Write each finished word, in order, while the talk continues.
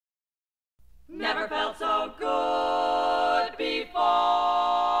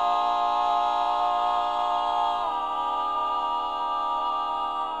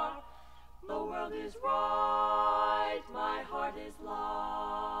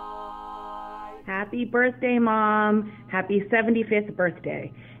happy birthday, Mom. Happy 75th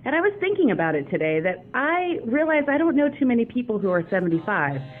birthday. And I was thinking about it today that I realized I don't know too many people who are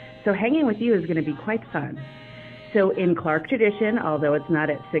 75, so hanging with you is going to be quite fun. So in Clarke tradition, although it's not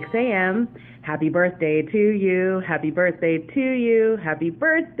at 6 a.m., happy birthday to you, happy birthday to you, happy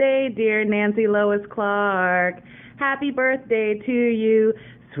birthday, dear Nancy Lois Clarke. Happy birthday to you,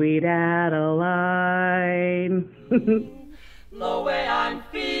 sweet Adeline. The way I'm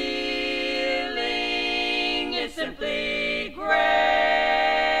feeling is simply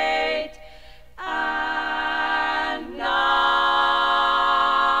great. And now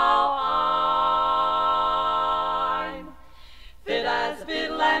I'm fit as a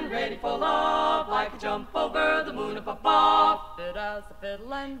fiddle and ready for love, like a jump over the moon up above. Fit as a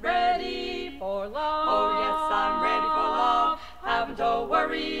fiddle and ready for love. Oh yes, I'm ready for love. Haven't to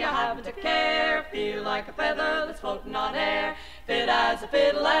worry, I haven't to care. Feel like a feather that's floating on air. Fit as a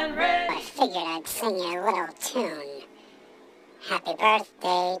fiddle and ready. I figured I'd sing you a little tune. Happy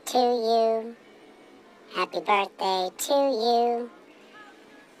birthday to you. Happy birthday to you.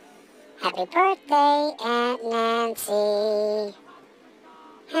 Happy birthday, Aunt Nancy.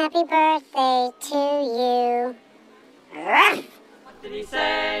 Happy birthday to you. Ruff! What did he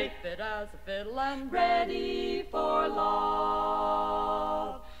say? Fit as a fiddle and ready for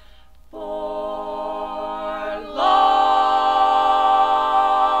love. For love.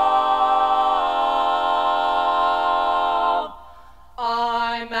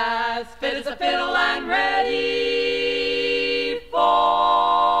 I'm as fit as a fiddle and ready for.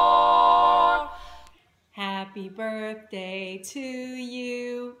 Happy birthday to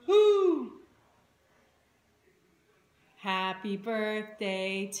you. Woo! Happy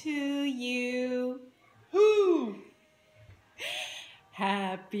birthday to you. Woo!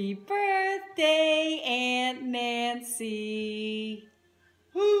 Happy birthday, Aunt Nancy.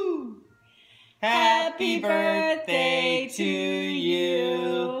 Woo! Happy birthday to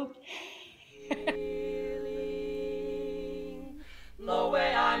you. The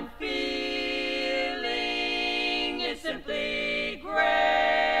way I'm feeling is simply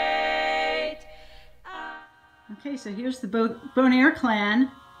great. Okay, so here's the Bonaire clan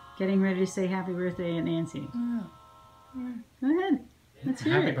getting ready to say happy birthday, Aunt Nancy. Go ahead. Let's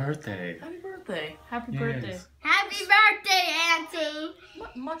hear Happy it. birthday. Happy birthday. Happy Yes. birthday. Happy birthday, Auntie.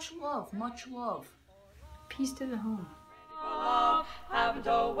 Much love, much love. Peace to the home. Love, haven't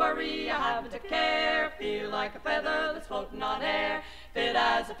to worry, I haven't to care. Feel like a feather that's floating on air. Fit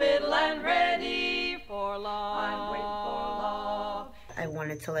as a fiddle and ready for love. I'm waiting for love. I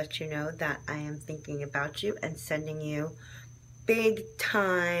wanted to let you know that I am thinking about you and sending you big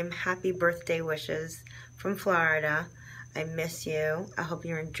time happy birthday wishes from Florida. I miss you. I hope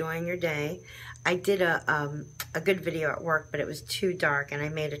you're enjoying your day. I did a good video at work, but it was too dark, and I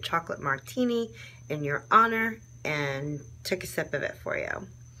made a chocolate martini in your honor and took a sip of it for you.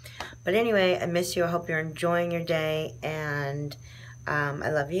 But anyway, I miss you. I hope you're enjoying your day, and I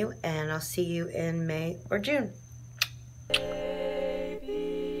love you, and I'll see you in May or June.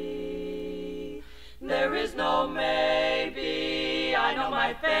 Baby, there is no maybe. I know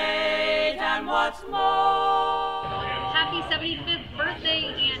my fate and what's more. Happy 75th birthday,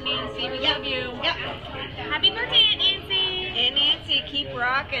 Aunt Nancy. We love you. Yep. Happy birthday, Aunt Nancy. Aunt Nancy, keep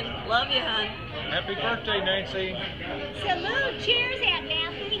rocking. Love you, hon. Happy birthday, Nancy. Salute. Cheers, Aunt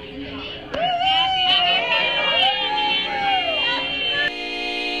Nancy.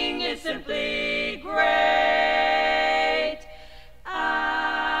 It's simply great.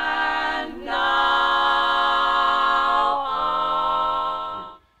 And now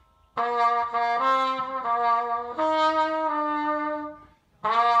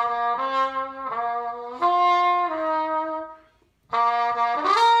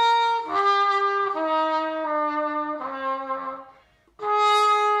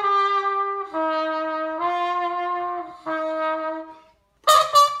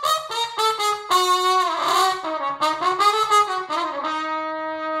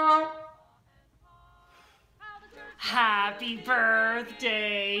Happy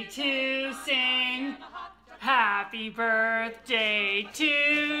birthday to sing. Happy birthday to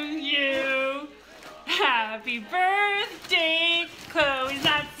you. Happy birthday. Chloe's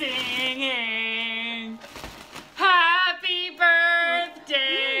not